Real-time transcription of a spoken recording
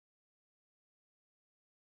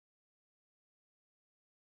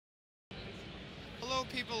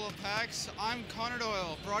people of PAX. I'm Connor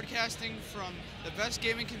Doyle, broadcasting from the best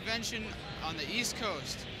gaming convention on the East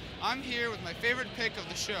Coast. I'm here with my favorite pick of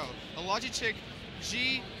the show, a Logitech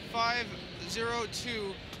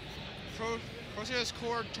G502 Processor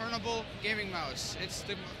Core Turnable Gaming Mouse. It's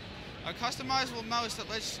a customizable mouse that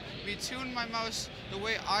lets me tune my mouse the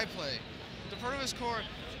way I play. The Processor Core,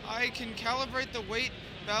 I can calibrate the weight,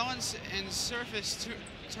 balance, and surface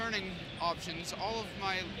turning options to all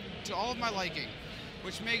of my liking,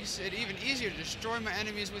 which makes it even easier to destroy my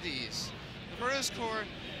enemies with ease. The Processor Core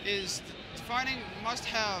is the defining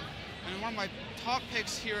must-have and one of my top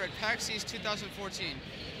picks here at PAX East 2014.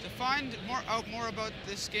 To find out more about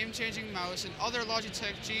this game-changing mouse and other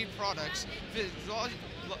Logitech G products, visit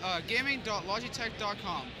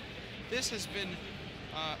gaming.logitech.com. This has been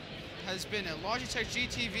a Logitech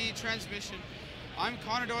GTV transmission. I'm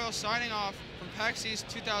Connor Doyle signing off from PAX East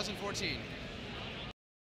 2014.